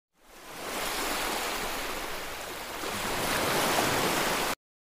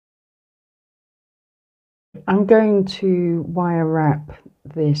I'm going to wire wrap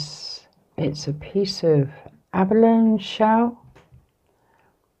this. It's a piece of abalone shell.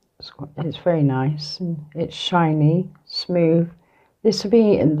 It's very nice and it's shiny, smooth. This will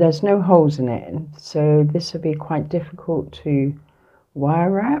be, and there's no holes in it, so this will be quite difficult to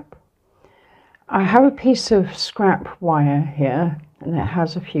wire wrap. I have a piece of scrap wire here and it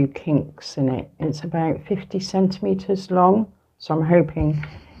has a few kinks in it. It's about 50 centimeters long, so I'm hoping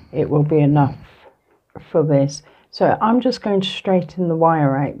it will be enough for this. So I'm just going to straighten the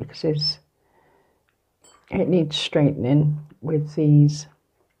wire out because it needs straightening with these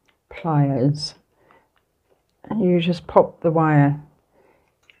pliers. And you just pop the wire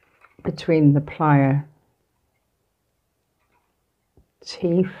between the plier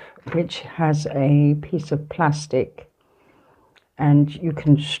teeth, which has a piece of plastic, and you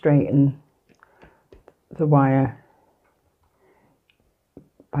can straighten the wire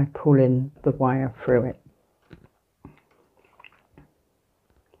by pulling the wire through it.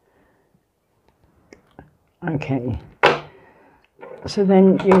 Okay, so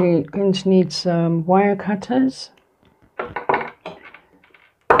then you're going to need some wire cutters,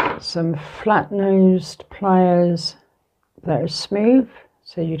 some flat-nosed pliers that are smooth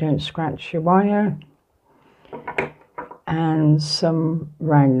so you don't scratch your wire, and some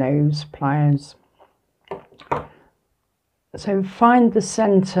round nose pliers. So find the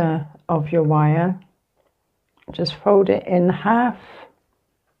center of your wire, just fold it in half.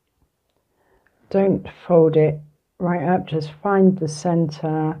 Don't fold it right up, just find the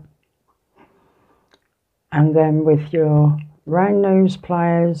center, and then with your round nose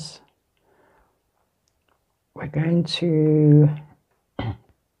pliers we're going to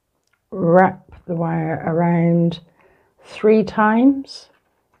wrap the wire around 3 times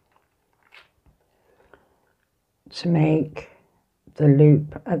to make the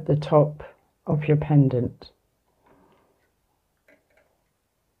loop at the top of your pendant.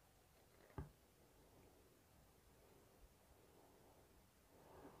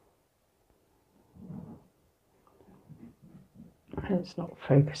 It's not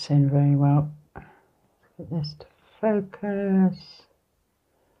focusing very well. Get this to focus.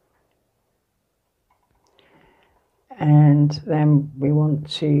 And then we want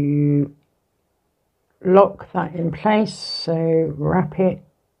to lock that in place, so wrap it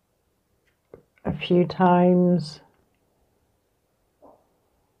a few times.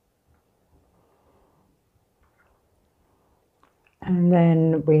 And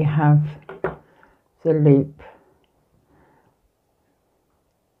then we have the loop.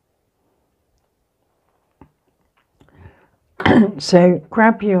 So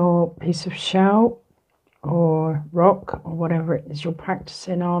grab your piece of shell or rock or whatever it is you're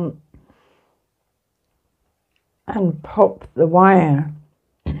practicing on and pop the wire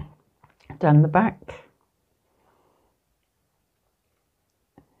down the back,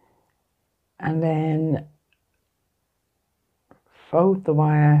 and then fold the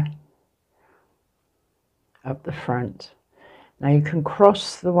wire up the front. Now you can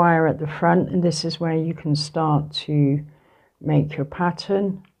cross the wire at the front, and this is where you can start to make your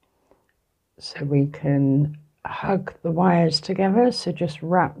pattern. So we can hug the wires together, so just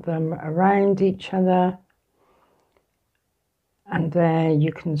wrap them around each other, and there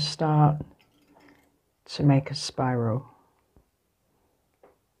you can start to make a spiral.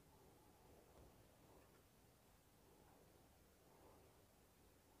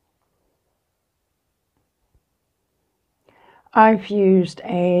 I've used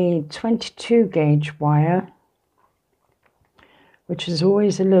a 22 gauge wire, which is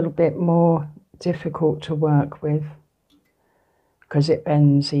always a little bit more difficult to work with because it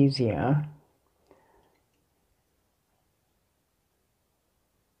bends easier.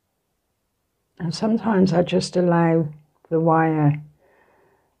 And sometimes I just allow the wire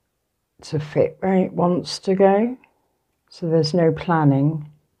to fit where it wants to go, so there's no planning.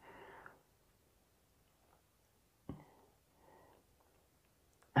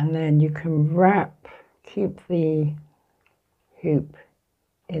 And then you can wrap, keep the hoop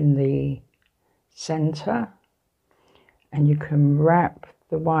in the center, and you can wrap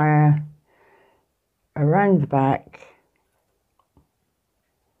the wire around the back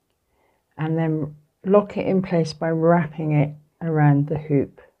and then lock it in place by wrapping it around the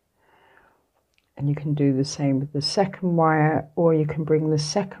hoop. And you can do the same with the second wire, or you can bring the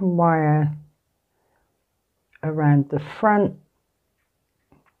second wire around the front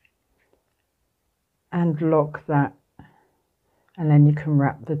and lock that, and then you can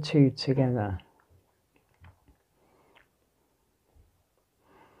wrap the two together.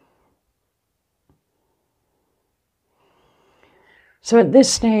 So at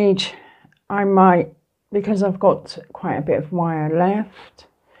this stage I might because I've got quite a bit of wire left,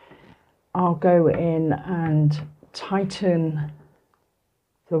 I'll go in and tighten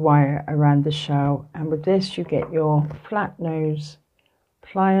the wire around the shell, and with this you get your flat nose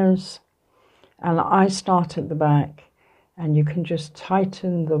pliers, and I start at the back, and you can just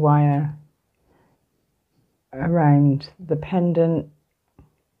tighten the wire around the pendant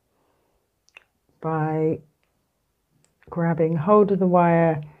by grabbing hold of the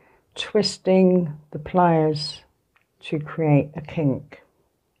wire, twisting the pliers to create a kink.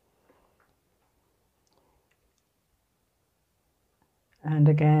 And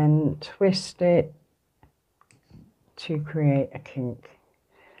again, twist it to create a kink.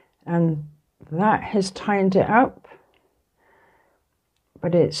 And that has tightened it up,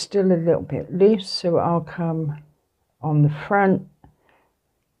 but it's still a little bit loose, so I'll come on the front,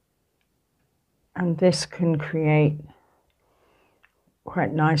 and this can create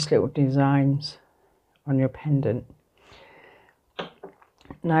quite nice little designs on your pendant.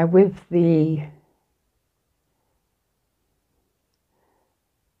 Now with the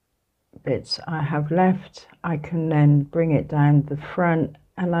bits I have left, I can then bring it down the front,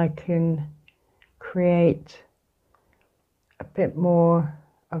 and I can create a bit more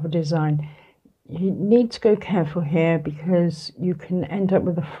of a design. You need to go careful here because you can end up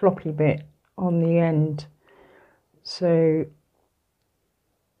with a floppy bit on the end, so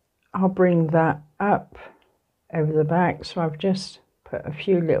I'll bring that up over the back. So I've just put a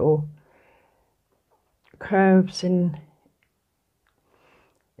few little curves in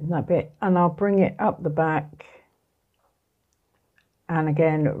that bit, and I'll bring it up the back and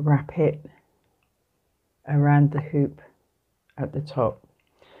again wrap it around the hoop at the top.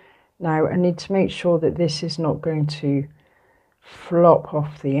 Now I need to make sure that this is not going to flop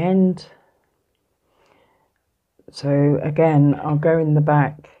off the end, so again I'll go in the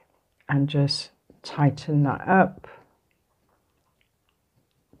back and just tighten that up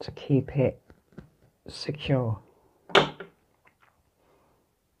to keep it secure.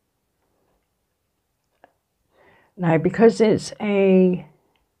 Now because it's a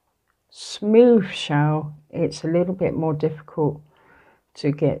smooth shell, it's a little bit more difficult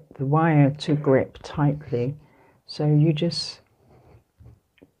to get the wire to grip tightly, so you just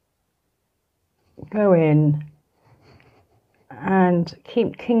go in and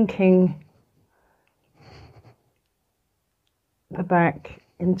keep kinking the back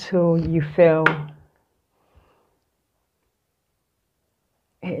until you feel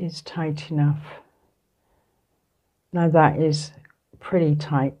it is tight enough. Now that is pretty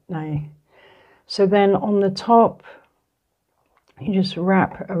tight now. So then on the top, you just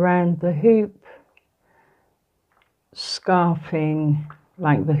wrap around the hoop, scarfing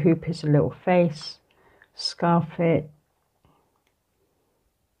like the hoop is a little face, scarf it,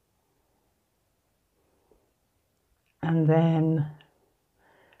 and then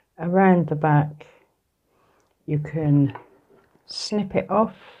around the back you can snip it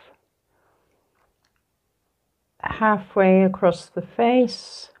off halfway across the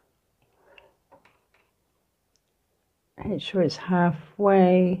face. Make sure it's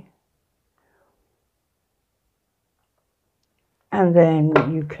halfway, and then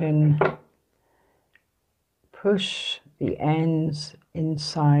you can push the ends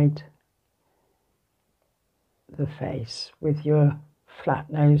inside the face with your flat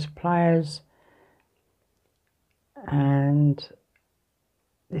nose pliers. And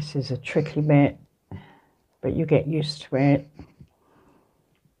this is a tricky bit, but you get used to it.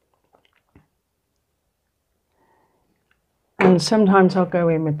 And sometimes I'll go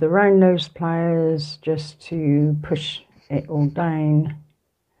in with the round nose pliers just to push it all down.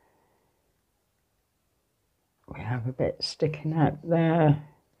 We have a bit sticking out there.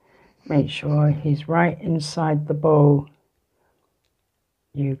 Make sure he's right inside the bowl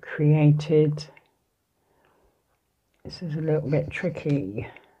you created. This is a little bit tricky.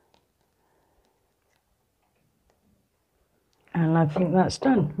 And I think that's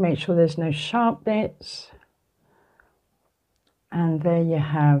done. Make sure there's no sharp bits. And there you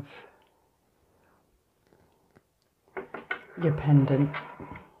have your pendant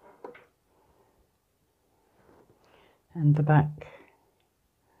and the back.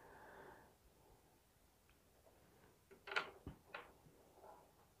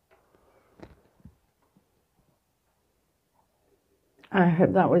 I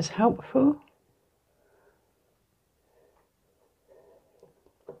hope that was helpful.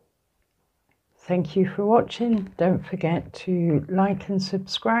 Thank you for watching. Don't forget to like and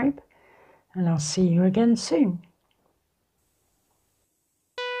subscribe, and I'll see you again soon.